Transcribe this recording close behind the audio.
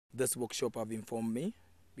this workshop have informed me,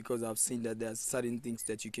 because I've seen that there are certain things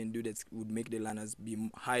that you can do that would make the learners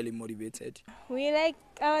be highly motivated. We like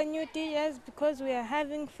our new teachers because we are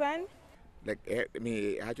having fun. Like, I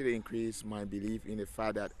mean, it actually increased my belief in the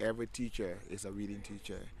fact that every teacher is a reading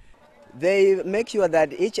teacher. They make sure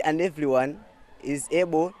that each and everyone is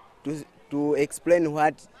able to explain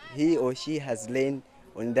what he or she has learned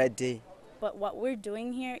on that day. But what we're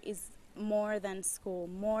doing here is more than school,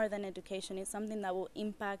 more than education. It's something that will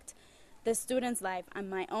impact the student's life and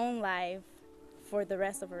my own life for the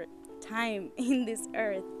rest of our time in this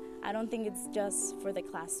earth. I don't think it's just for the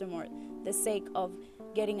classroom or the sake of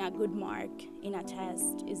getting a good mark in a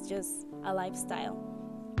test. It's just a lifestyle.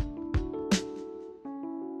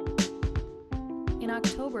 In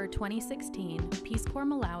October 2016, Peace Corps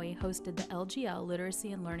Malawi hosted the LGL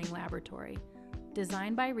Literacy and Learning Laboratory.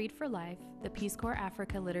 Designed by Read for Life, the Peace Corps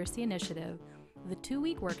Africa Literacy Initiative, the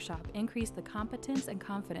 2-week workshop increased the competence and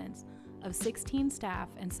confidence of 16 staff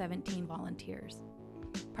and 17 volunteers.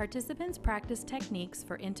 Participants practiced techniques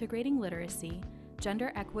for integrating literacy,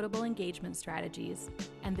 gender equitable engagement strategies,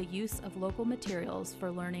 and the use of local materials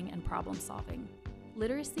for learning and problem solving.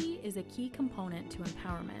 Literacy is a key component to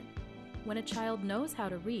empowerment. When a child knows how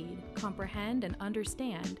to read, comprehend, and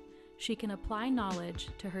understand, she can apply knowledge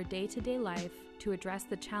to her day-to-day life to address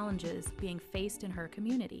the challenges being faced in her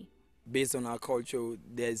community. Based on our culture,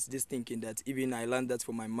 there's this thinking that even I learned that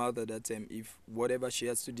from my mother, that if whatever she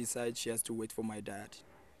has to decide, she has to wait for my dad.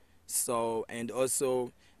 So, and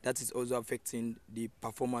also that is also affecting the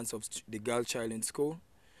performance of the girl child in school.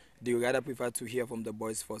 They would rather prefer to hear from the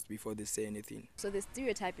boys first before they say anything. So the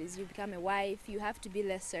stereotype is you become a wife, you have to be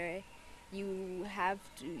lesser, you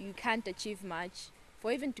can't achieve much.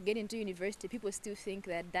 For even to get into university, people still think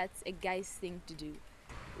that that's a guy's thing to do.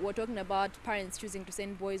 We're talking about parents choosing to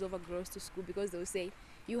send boys over girls to school because they'll say,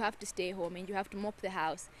 you have to stay home and you have to mop the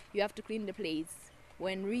house, you have to clean the plates,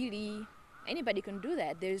 when really anybody can do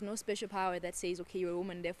that. There is no special power that says, okay, you're a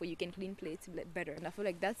woman, therefore you can clean plates better. And I feel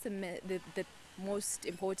like that's the most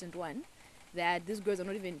important one, that these girls are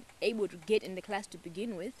not even able to get in the class to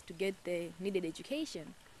begin with, to get the needed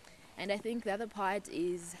education. And I think the other part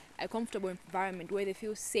is a comfortable environment where they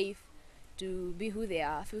feel safe to be who they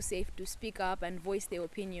are, feel safe to speak up and voice their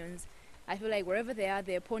opinions. I feel like wherever they are,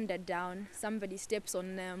 they're pondered down, somebody steps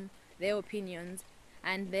on them, their opinions,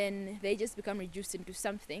 and then they just become reduced into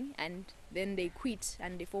something, and then they quit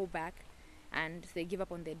and they fall back and they give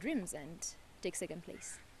up on their dreams and take second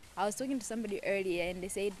place. I was talking to somebody earlier and they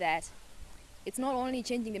said that it's not only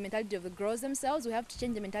changing the mentality of the girls themselves, we have to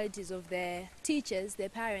change the mentalities of their teachers, their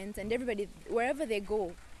parents, and everybody. Wherever they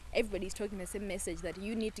go, everybody's talking the same message, that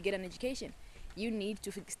you need to get an education. You need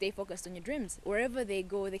to stay focused on your dreams. Wherever they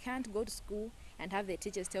go, they can't go to school and have their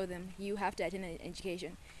teachers tell them, you have to attend an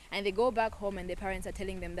education. And they go back home and their parents are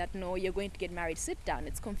telling them that, no, you're going to get married, sit down.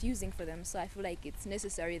 It's confusing for them. So I feel like it's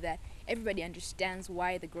necessary that everybody understands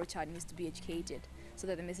why the girl child needs to be educated, so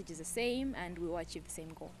that the message is the same and we will achieve the same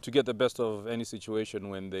goal. To get the best of any situation,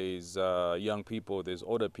 when there's young people, there's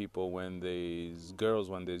older people, when there's girls,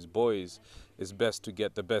 when there's boys, it's best to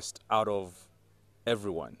get the best out of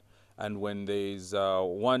everyone. And when there's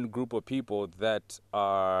one group of people that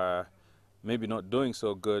are maybe not doing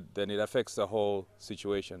so good, then it affects the whole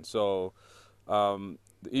situation. So the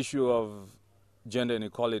issue of gender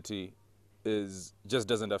inequality just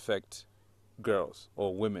doesn't affect girls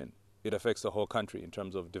or women. It affects the whole country in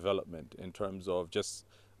terms of development, in terms of just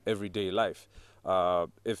everyday life.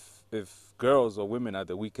 If girls or women are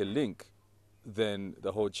the weaker link, then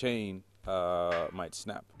the whole chain might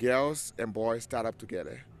snap. Girls and boys start up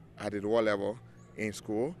together at the lower level in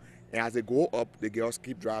school, and as they go up, the girls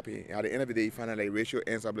keep dropping. And at the end of the day, you find that like ratio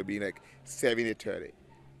ends up being like 70-30.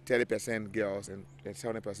 30% girls and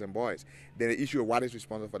 70% boys. Then the issue of what is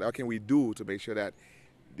responsible for that, what can we do to make sure that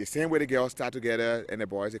the same way the girls start together and the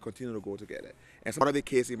boys, they continue to go together. And some of the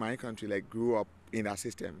kids in my country like grew up in that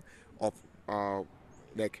system of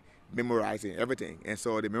like memorizing everything. And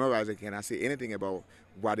so the memorizer cannot say anything about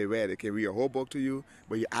what they read. They can read a whole book to you,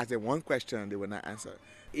 but you ask them one question, they will not answer.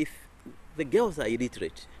 If the girls are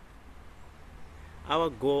illiterate, our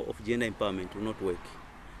goal of gender empowerment will not work.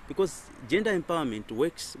 Because gender empowerment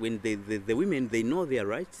works when the women, they know their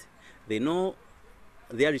rights, they know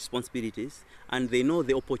their responsibilities, and they know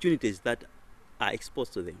the opportunities that are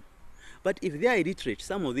exposed to them. But if they are illiterate,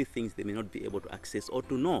 some of these things they may not be able to access or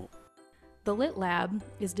to know. The Lit Lab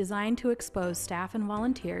is designed to expose staff and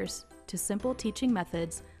volunteers to simple teaching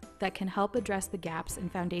methods that can help address the gaps in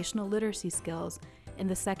foundational literacy skills in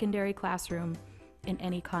the secondary classroom in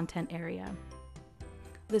any content area.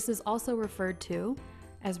 This is also referred to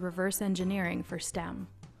as reverse engineering for STEM.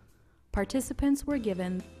 Participants were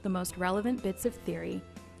given the most relevant bits of theory,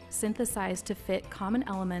 synthesized to fit common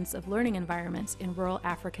elements of learning environments in rural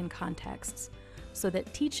African contexts, so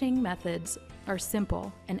that teaching methods are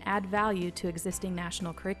simple and add value to existing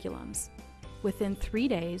national curriculums. Within 3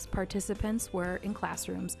 days, participants were in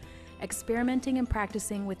classrooms, experimenting and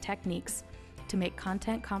practicing with techniques to make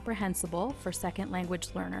content comprehensible for second language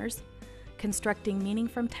learners, constructing meaning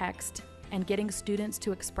from text, and getting students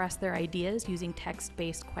to express their ideas using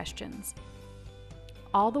text-based questions.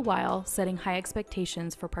 All the while setting high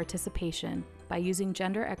expectations for participation by using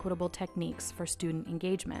gender equitable techniques for student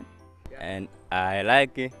engagement. And I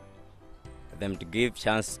like them to give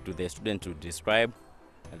chance to the student to describe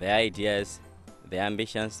their ideas, their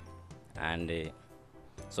ambitions, and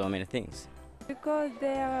so many things. Because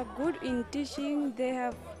they are good in teaching, they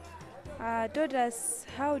have taught us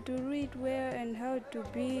how to read well and how to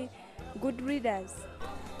be good readers.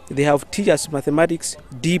 They have teach us mathematics,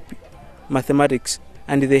 deep mathematics,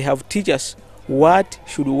 and they have teach us what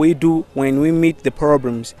should we do when we meet the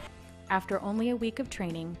problems. After only a week of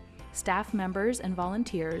training, staff members and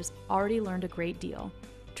volunteers already learned a great deal,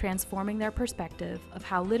 transforming their perspective of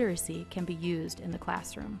how literacy can be used in the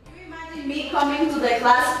classroom. Can you imagine me coming to the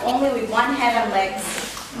class only with one hand and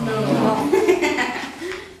legs? No.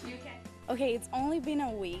 Okay, it's only been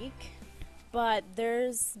a week, but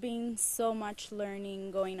there's been so much learning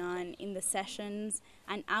going on in the sessions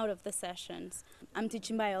and out of the sessions. I'm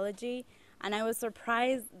teaching biology, and I was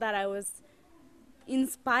surprised that I was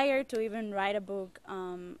inspired to even write a book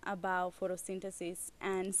about photosynthesis,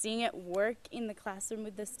 and seeing it work in the classroom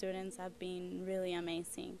with the students have been really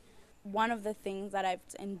amazing. One of the things that I've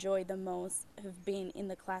enjoyed the most have been in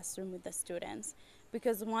the classroom with the students,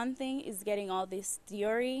 because one thing is getting all this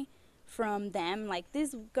theory from them, like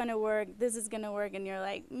this is gonna work, and you're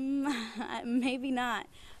like, maybe not.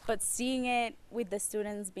 But seeing it with the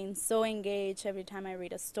students being so engaged every time I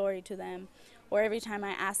read a story to them, or every time I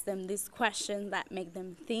ask them these questions that make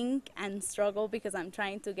them think and struggle because I'm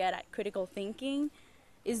trying to get at critical thinking,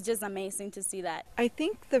 is just amazing to see that. I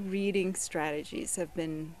think the reading strategies have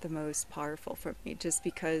been the most powerful for me, just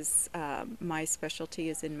because my specialty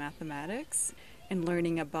is in mathematics, and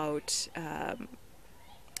learning about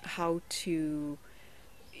how to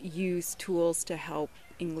use tools to help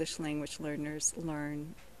English language learners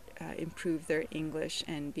learn, improve their English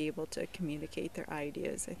and be able to communicate their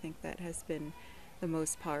ideas. I think that has been the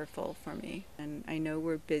most powerful for me. And I know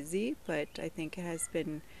we're busy, but I think it has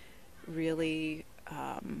been really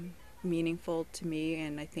meaningful to me,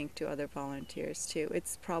 and I think to other volunteers too.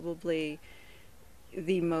 It's probably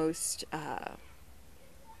the most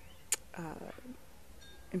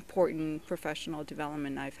important professional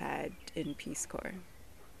development I've had in Peace Corps.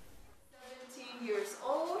 17 years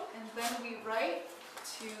old, and then we write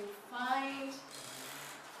to find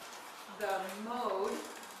the mode.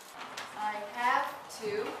 I have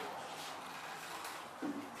to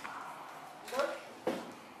look.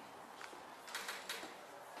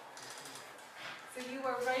 So you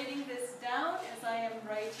are writing this down as I am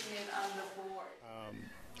writing it on the board.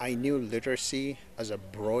 I knew literacy as a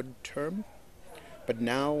broad term, but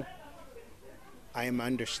now I am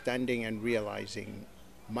understanding and realizing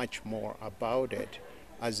much more about it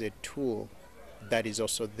as a tool that is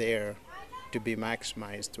also there to be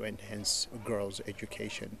maximized to enhance girls'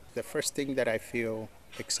 education. The first thing that I feel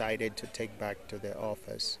excited to take back to the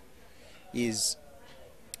office is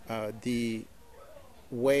the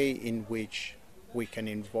way in which we can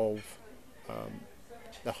involve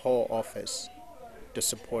the whole office to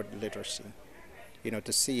support literacy.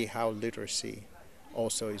 To see how literacy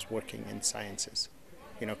also is working in sciences,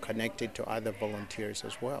 connected to other volunteers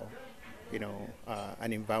as well.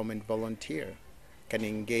 An environment volunteer can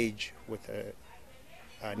engage with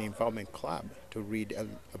an environment club to read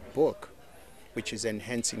a book which is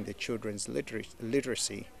enhancing the children's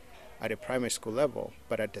literacy at a primary school level,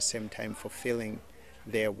 but at the same time fulfilling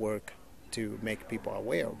their work to make people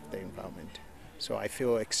aware of the environment. So I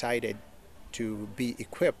feel excited to be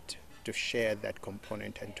equipped to share that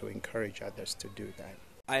component and to encourage others to do that.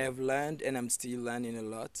 I have learned, and I'm still learning a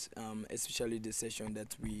lot, especially the session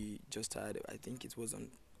that we just had, I think it was on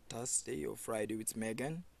Thursday or Friday with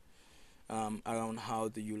Megan, around how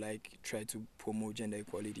do you try to promote gender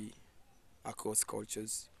equality across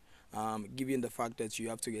cultures. Given the fact that you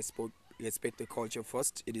have to respect the culture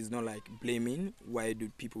first, it is not like blaming why do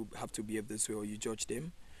people have to behave this way or you judge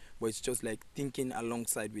them, but it's just like thinking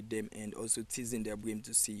alongside with them and also teasing their brain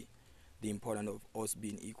to see the importance of us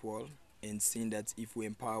being equal and seeing that if we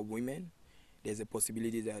empower women, there's a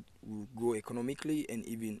possibility that we'll grow economically and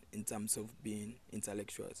even in terms of being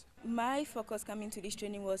intellectuals. My focus coming to this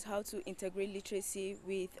training was how to integrate literacy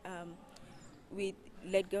with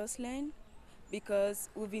Let Girls Learn, because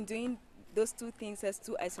we've been doing those two things as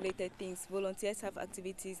two isolated things. Volunteers have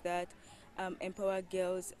activities that empower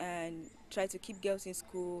girls and try to keep girls in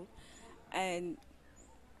school, and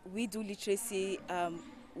we do literacy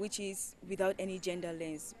which is without any gender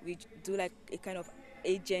lens. We do like a kind of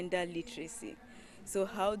agender literacy. So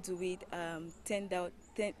how do we turn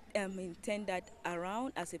that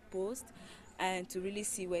around as a post and to really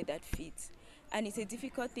see where that fits? And it's a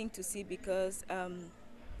difficult thing to see because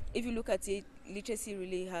if you look at it, literacy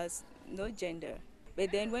really has no gender.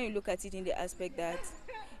 But then when you look at it in the aspect that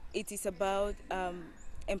it is about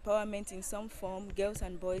empowerment in some form, girls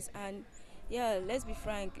and boys, and yeah, let's be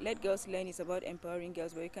frank, Let Girls Learn is about empowering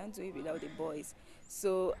girls, but you can't do it without the boys.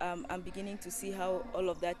 So I'm beginning to see how all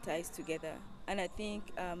of that ties together. And I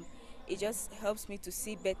think it just helps me to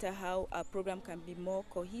see better how our program can be more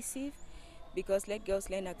cohesive, because Let Girls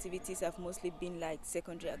Learn activities have mostly been like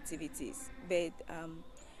secondary activities. But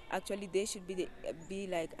actually they should be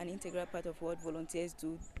like an integral part of what volunteers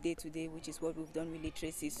do day to day, which is what we've done with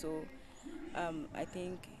literacy. So I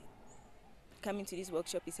think coming to this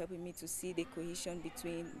workshop is helping me to see the cohesion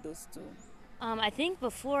between those two. I think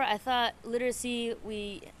before I thought literacy,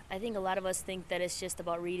 I think a lot of us think that it's just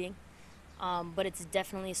about reading, but it's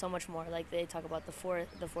definitely so much more. Like they talk about the four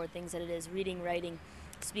things that it is: reading, writing,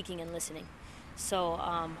 speaking, and listening. So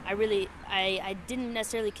I didn't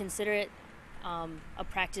necessarily consider it a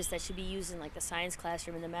practice that should be used in like the science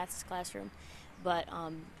classroom and the maths classroom, but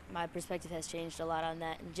my perspective has changed a lot on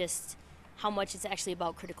that, and just how much it's actually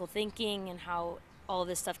about critical thinking and how all of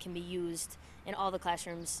this stuff can be used in all the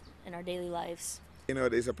classrooms in our daily lives. You know,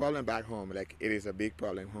 there's a problem back home, like it is a big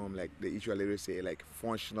problem home, like the issue of literacy, like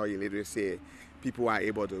functional illiteracy. People are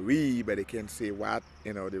able to read, but they can't say what,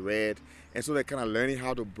 they read. And so they're kind of learning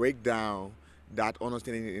how to break down that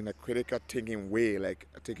understanding in a critical thinking way, like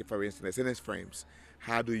take it for instance, sentence frames.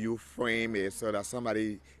 How do you frame it so that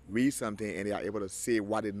somebody reads something and they are able to say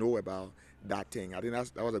what they know about that thing? I think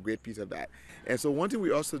that was a great piece of that. And so one thing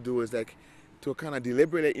we also do is like to kind of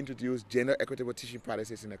deliberately introduce gender equitable teaching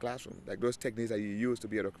practices in the classroom, like those techniques that you use to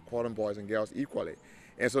be able to call on boys and girls equally.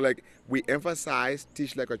 And so like we emphasize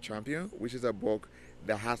Teach Like a Champion, which is a book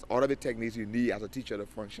that has all of the techniques you need as a teacher to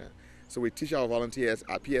function. So we teach our volunteers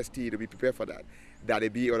at PST to be prepared for that they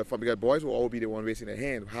be able to function, because boys will always be the one raising their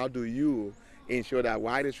hand. How do you ensure that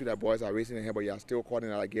while it's true that boys are raising their hand, but you are still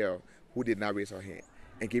calling out a girl who did not raise her hand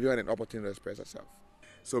and give her an opportunity to express herself?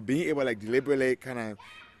 So being able to like deliberately kind of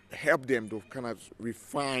help them to kind of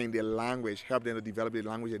refine their language, help them to develop the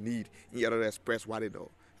language they need in order to express what they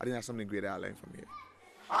know. I think that's something great that I learned from here.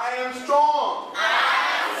 I am strong.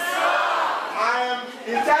 I am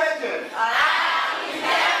intelligent.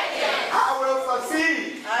 I will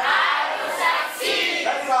succeed.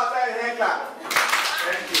 That's our hand clap.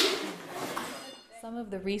 Thank you. Some of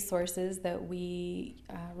the resources that we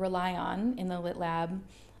rely on in the Lit Lab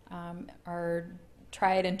are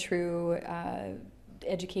tried and true.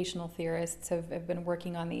 Educational theorists have been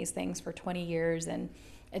working on these things for 20 years, and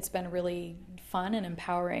it's been really fun and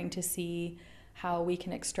empowering to see how we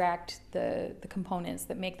can extract the components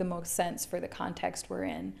that make the most sense for the context we're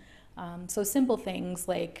in. So simple things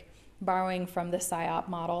like borrowing from the SIOP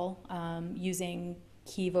model, using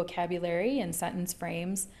key vocabulary and sentence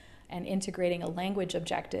frames, and integrating a language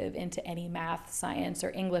objective into any math, science, or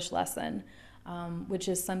English lesson, which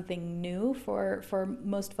is something new for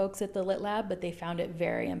most folks at the Lit Lab, but they found it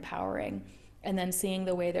very empowering. And then seeing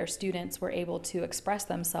the way their students were able to express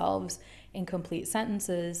themselves in complete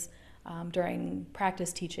sentences during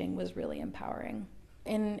practice teaching was really empowering.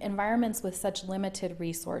 In environments with such limited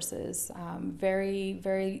resources, very,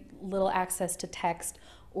 very little access to text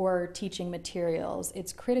or teaching materials,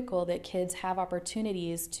 it's critical that kids have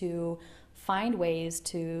opportunities to find ways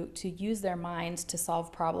to use their minds to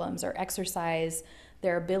solve problems or exercise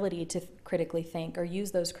their ability to critically think or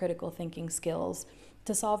use those critical thinking skills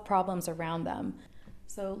to solve problems around them.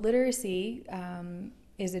 So literacy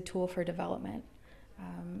is a tool for development.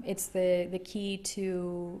 It's the key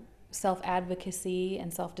to self-advocacy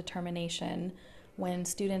and self-determination. When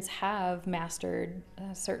students have mastered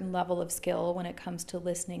a certain level of skill when it comes to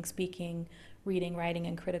listening, speaking, reading, writing,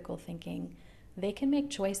 and critical thinking, they can make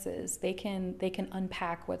choices. They can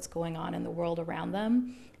unpack what's going on in the world around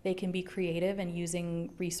them. They can be creative in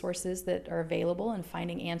using resources that are available and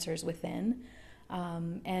finding answers within.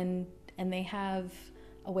 And they have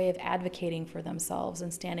a way of advocating for themselves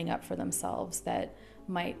and standing up for themselves that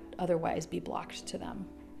might otherwise be blocked to them.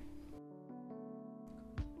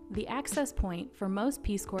 The access point for most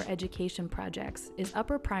Peace Corps education projects is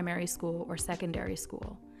upper primary school or secondary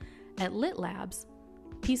school. At Lit Labs,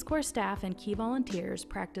 Peace Corps staff and key volunteers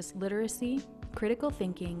practice literacy, critical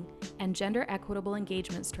thinking, and gender equitable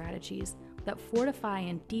engagement strategies that fortify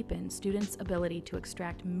and deepen students' ability to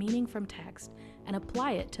extract meaning from text and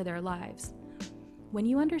apply it to their lives. When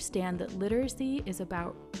you understand that literacy is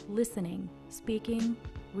about listening, speaking,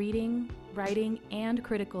 reading, writing, and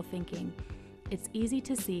critical thinking, it's easy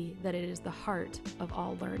to see that it is the heart of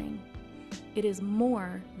all learning. It is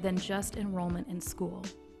more than just enrollment in school.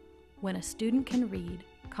 When a student can read,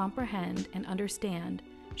 comprehend, and understand,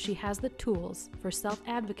 she has the tools for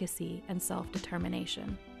self-advocacy and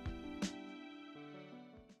self-determination.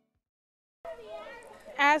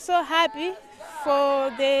 I'm so happy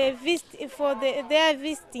for their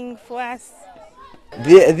visiting for us.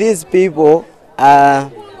 These people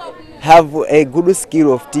have a good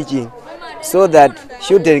skill of teaching, so that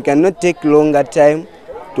children cannot take longer time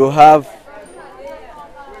to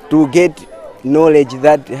get knowledge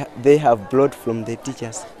that they have brought from the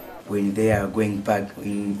teachers. When they are going back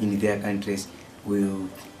in their countries, will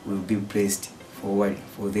be praised for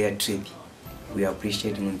their trip. We are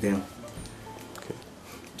appreciating them.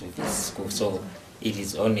 To this school, so it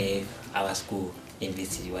is only our school in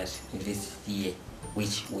this year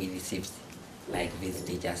which we received like these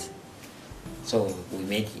teachers. So we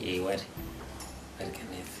make what can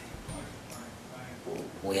I say?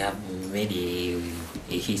 We have made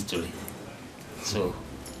a history. So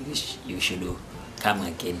you should come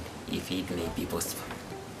again if it may be possible.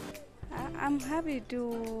 I'm happy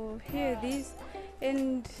to hear this,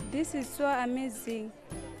 and this is so amazing,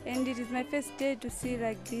 and it is my first day to see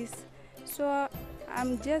like this. So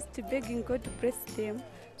I'm just begging God to bless them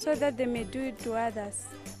so that they may do it to others.